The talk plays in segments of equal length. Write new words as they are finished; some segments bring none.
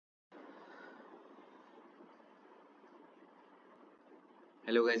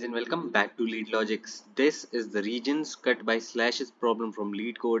Hello guys and welcome back to Leet Logics. This is the regions cut by slashes problem from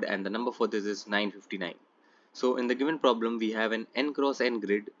LeetCode and the number for this is 959. So in the given problem we have an n cross n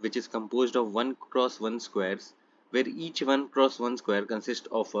grid which is composed of 1 cross 1 squares where each 1 cross 1 square consists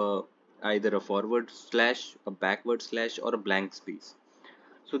of either a forward slash, a backward slash or a blank space.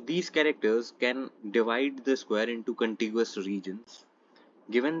 So these characters can divide the square into contiguous regions.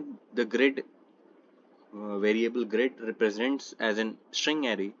 Given the grid variable grid represents as a string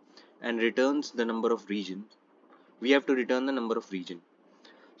array and returns the number of regions, we have to return the number of region.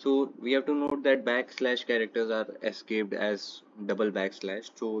 So we have to note that backslash characters are escaped as double backslash,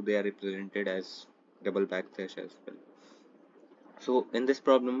 so they are represented as double backslash as well. So in this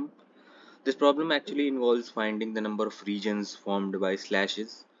problem actually involves finding the number of regions formed by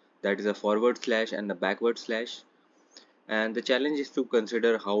slashes, that is a forward slash and a backward slash, and the challenge is to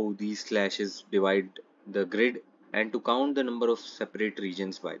consider how these slashes divide the grid and to count the number of separate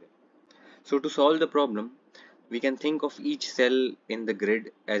regions by them. So to solve the problem, we can think of each cell in the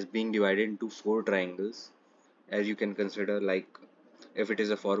grid as being divided into four triangles, as you can consider, like if it is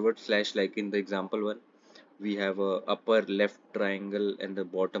a forward slash like in the example one, we have a upper left triangle and the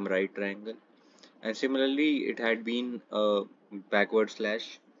bottom right triangle, and similarly it had been a backward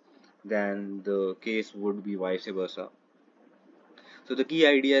slash, then the case would be vice versa. So the key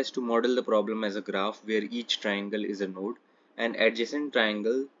idea is to model the problem as a graph where each triangle is a node and adjacent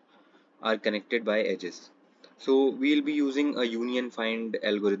triangles are connected by edges. So we'll be using a union find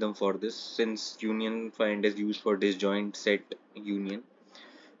algorithm for this, since union find is used for disjoint set union,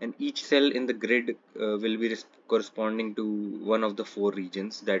 and each cell in the grid will be corresponding to one of the four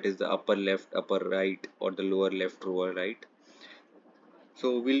regions, that is the upper left, upper right, or the lower left, lower right.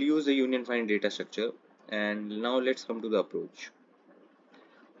 So we'll use the union find data structure, and now let's come to the approach.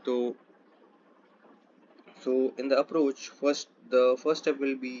 So in the approach, the first step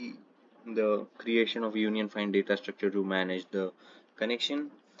will be the creation of union find data structure to manage the connection,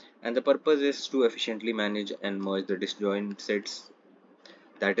 and the purpose is to efficiently manage and merge the disjoint sets,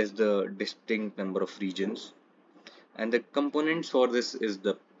 that is the distinct number of regions. And the components for this is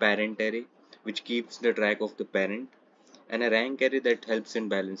the parent array, which keeps the track of the parent, and a rank array that helps in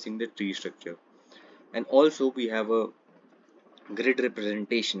balancing the tree structure. And also we have a grid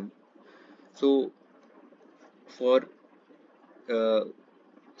representation. So for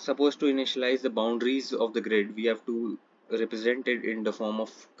suppose to initialize the boundaries of the grid, we have to represent it in the form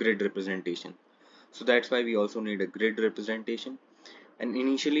of grid representation. So that's why we also need a grid representation. And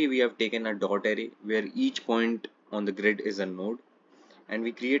initially we have taken a dot array where each point on the grid is a node, and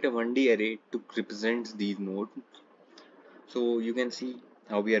we create a 1D array to represent these nodes. So you can see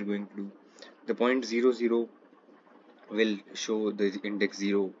how we are going to do. The point 0 0 will show the index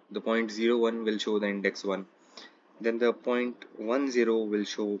 0, the point 0 1 will show the index 1, then the point 1 0 will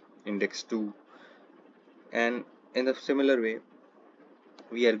show index 2, and in a similar way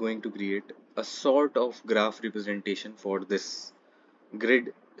we are going to create a sort of graph representation for this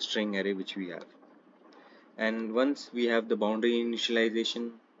grid string array which we have. And once we have the boundary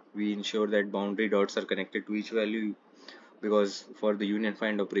initialization, we ensure that boundary dots are connected to each value, because for the union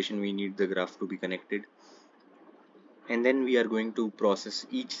find operation we need the graph to be connected. And then we are going to process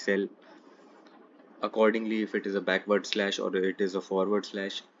each cell accordingly, if it is a backward slash or it is a forward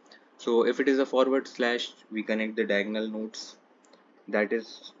slash. So if it is a forward slash, we connect the diagonal nodes, that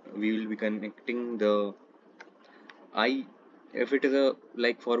is we will be connecting the I. If it is a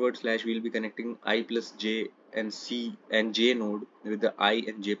like forward slash, we will be connecting I plus j and c and j node with the I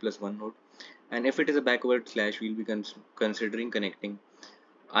and j plus 1 node, and if it is a backward slash, we will be considering connecting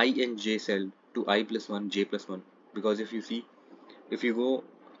I and j cell to I plus 1 j plus 1, because if you see, if you go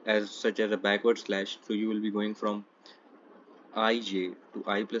as such as a backward slash, so you will be going from ij to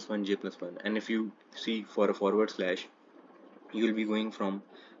I plus 1 j plus 1, and if you see for a forward slash, you will be going from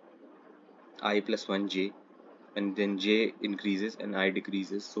I plus 1 j, and then j increases and I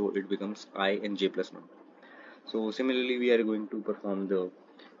decreases, so it becomes I and j plus 1. So similarly we are going to perform the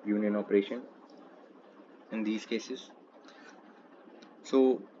union operation in these cases.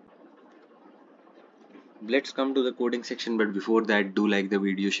 So let's come to the coding section, but before that, do like the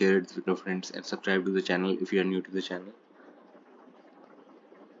video, share it with your friends, and subscribe to the channel if you are new to the channel.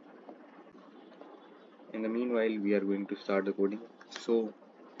 In the meanwhile, we are going to start the coding. So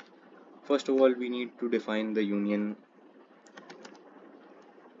first of all, we need to define the union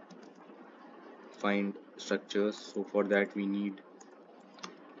find structures. So for that we need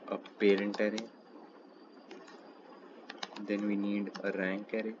a parent array, then we need a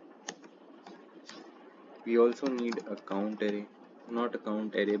rank array, we also need a count array, not a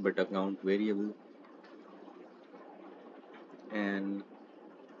count array but a count variable, and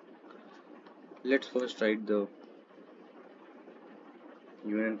Let's first write the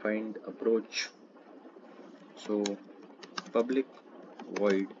union find approach. So public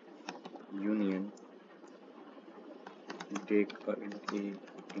void union, we take int a,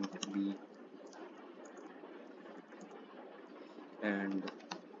 int b, and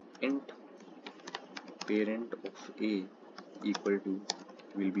int parent of a equal to,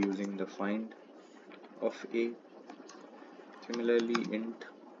 we'll be using the find of a. Similarly, int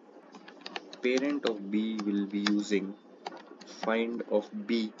parent of b will be using find of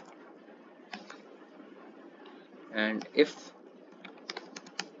b, and if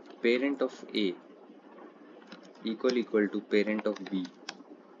parent of a equal to parent of b,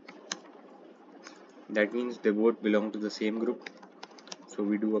 that means they both belong to the same group, so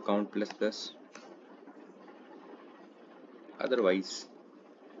we do a count plus plus. Otherwise,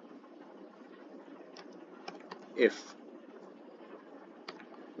 if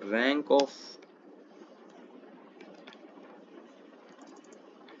rank of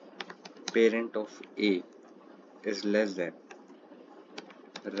parent of a is less than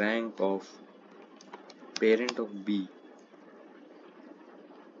rank of parent of b,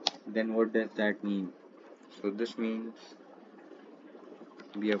 then what does that mean? So this means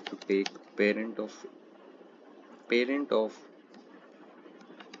we have to take parent of parent of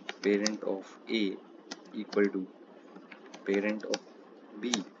parent of a equal to parent of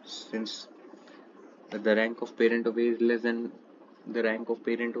b, since the rank of parent of a is less than the rank of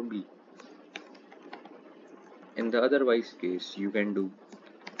parent of b. In the otherwise case, you can do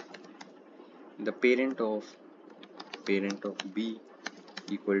the parent of b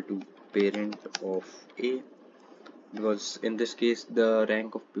equal to parent of a, because in this case the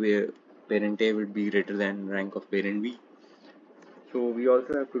rank of parent a would be greater than rank of parent b. So we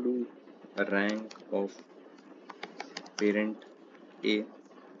also have to do a rank of parent a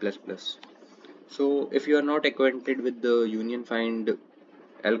plus plus. So if you are not acquainted with the union find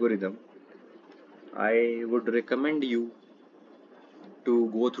algorithm, I would recommend you to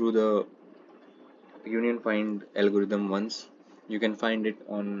go through the union find algorithm once. You can find it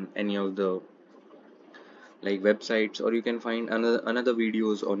on any of the like websites, or you can find another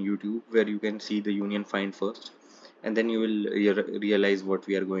videos on YouTube where you can see the union find first, and then you will realize what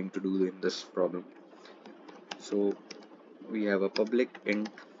we are going to do in this problem. So we have a public int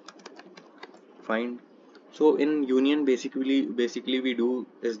find. So in union, basically we do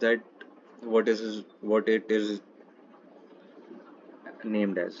is that what it is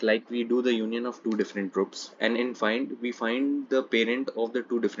named as, like we do the union of two different groups, and in find we find the parent of the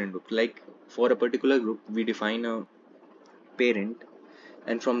two different groups. Like for a particular group we define a parent,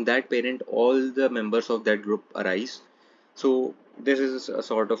 and from that parent all the members of that group arise. So this is a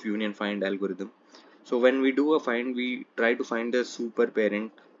sort of union find algorithm. So when we do a find, we try to find the super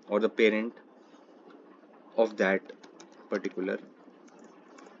parent or the parent of that particular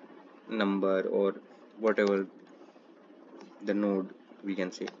number or whatever the node we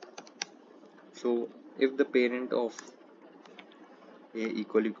can say. So if the parent of a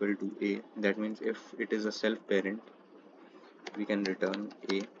equal to a, that means if it is a self parent, we can return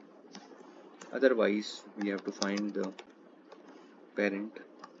a. Otherwise we have to find the parent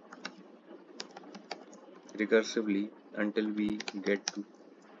recursively until we get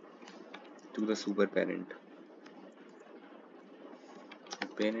to the super parent.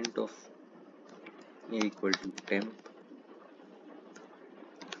 Parent of a equal to temp,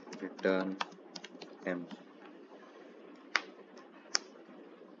 return temp.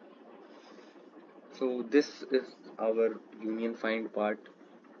 So this is our union find part.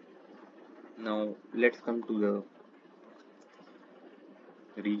 Now let's come to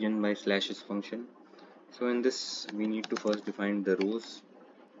the region by slashes function. So in this we need to first define the rows.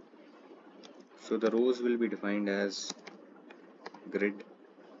 So the rows will be defined as grid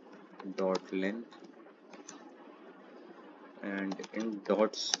dot length, and in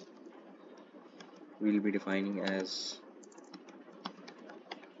dots we'll be defining as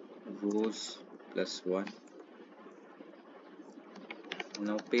rows plus 1.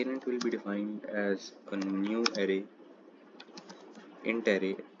 Now parent will be defined as a new array, int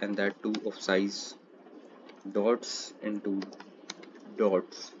array, and that too of size dots into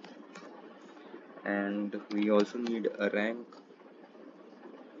dots. And we also need a rank.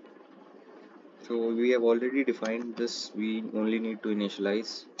 So we have already defined this, we only need to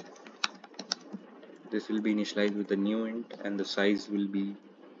initialize. This will be initialized with a new int, and the size will be,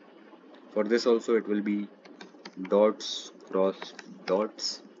 for this also it will be dots cross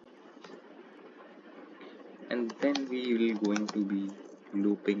dots, and then we will going to be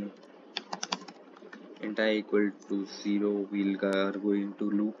looping int I equal to 0. We are going to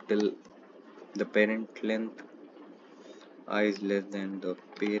loop till the parent length I is less than the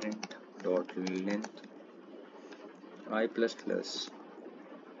parent dot length I plus plus,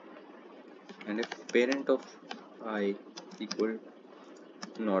 and if parent of I equal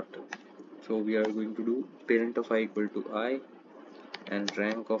not, so we are going to do parent of I equal to I and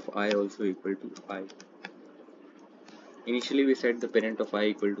rank of I also equal to I. Initially we set the parent of I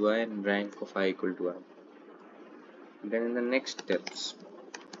equal to I and rank of I equal to I. Then in the next steps,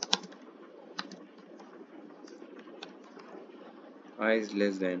 I is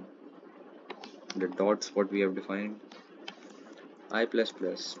less than the dots what we have defined I plus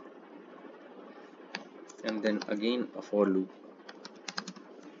plus, and then again a for loop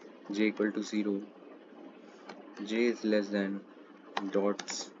j equal to 0, j is less than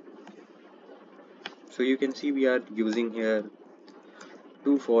dots. So you can see we are using here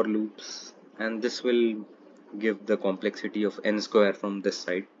two for loops, and this will give the complexity of n square from this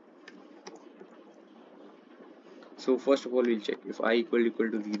side. So first of all we'll check if I equal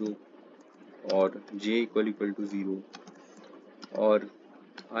to 0 or j equal to 0 or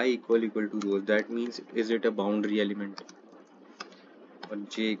I equal to rows, that means is it a boundary element, or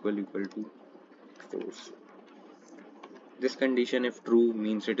j equal to rows. This condition if true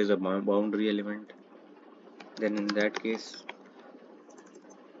means it is a boundary element, then in that case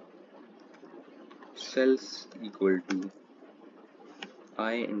cells equal to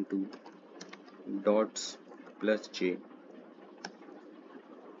I into dots plus j,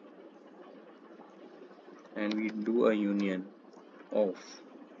 and we do a union of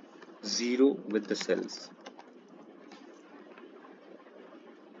 0 with the cells.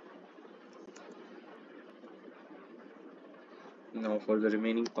 Now for the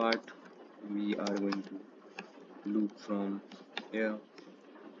remaining part we are going to loop from here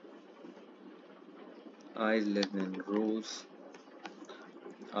I is less than rows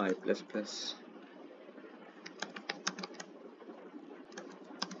I plus plus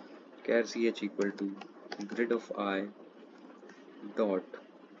char ch equal to grid of I dot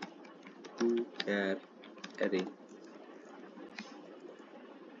to char array.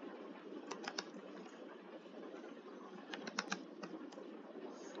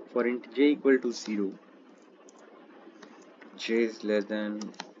 For int j equal to 0, j is less than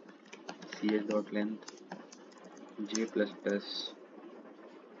ch dot length j plus plus.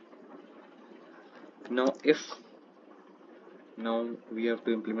 Now we have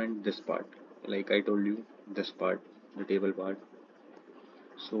to implement this part, like I told you, this part, the table part.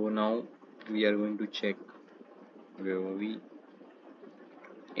 So now we are going to check where were we,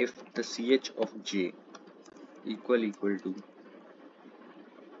 if the ch of j equal to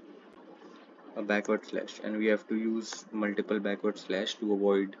a backward slash, and we have to use multiple backward slash to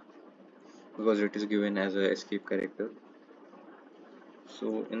avoid, because it is given as a escape character.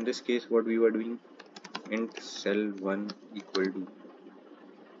 So in this case what we were doing, int cell1 equal to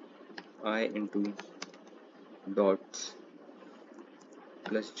I into dots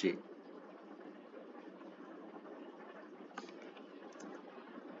plus j,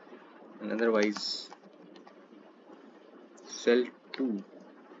 and otherwise cell2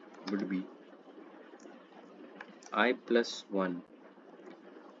 would be I plus 1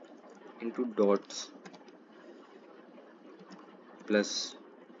 into dots plus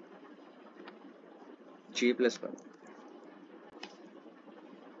j plus 1,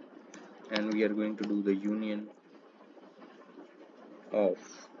 and we are going to do the union of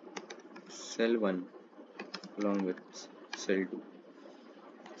cell 1 along with cell 2.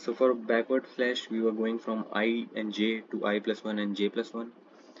 So for backward slash we were going from I and j to I plus 1 and j plus 1.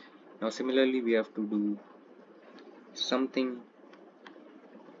 Now similarly we have to do something,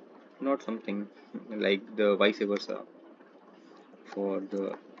 not something, like the vice versa for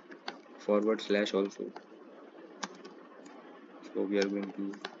the forward slash also. So we are going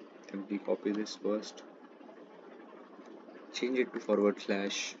to simply copy this first, change it to forward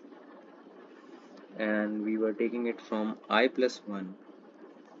slash, and we were taking it from I plus 1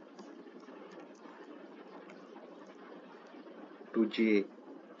 to j,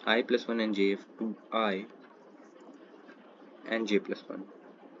 I plus 1 and j to I and j plus 1.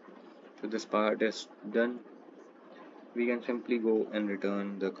 So this part is done. We can simply go and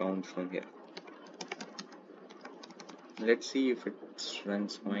return the count from here. Let's see if it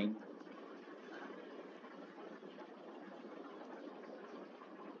runs fine.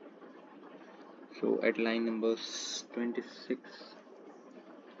 So at line number 26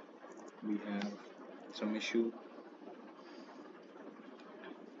 we have some issue.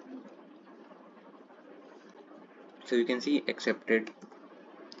 So you can see accepted.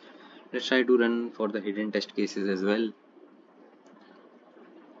 Let's try to run for the hidden test cases as well.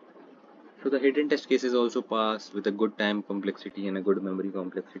 So the hidden test cases also pass with a good time complexity and a good memory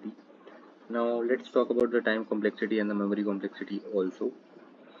complexity. Now let's talk about the time complexity and the memory complexity also.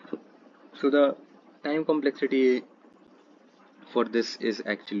 So the time complexity for this is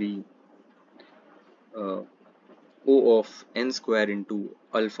actually uh, O of n square into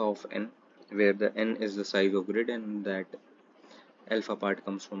alpha of n, where the n is the size of grid and that alpha part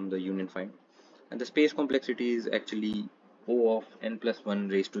comes from the union find. And the space complexity is actually O of n plus 1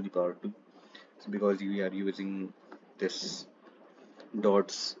 raised to the power 2. So because we are using this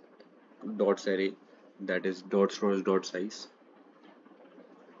dots dots array, that is dot stores dot size.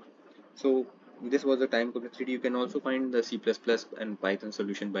 So this was the time complexity. You can also find the C++ and Python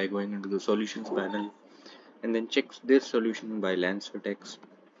solution by going into the solutions panel and then check this solution by Lancertex.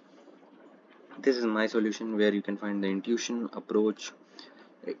 This is my solution where you can find the intuition, approach,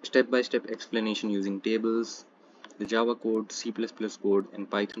 step-by-step explanation using tables, the Java code, C++ code and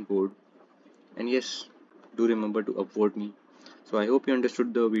Python code. And yes, do remember to upvote me. So I hope you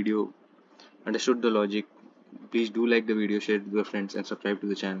understood the video, understood the logic. Please do like the video, share it with your friends and subscribe to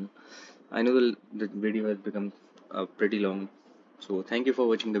the channel. I know the video has become pretty long. So thank you for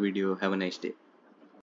watching the video. Have a nice day.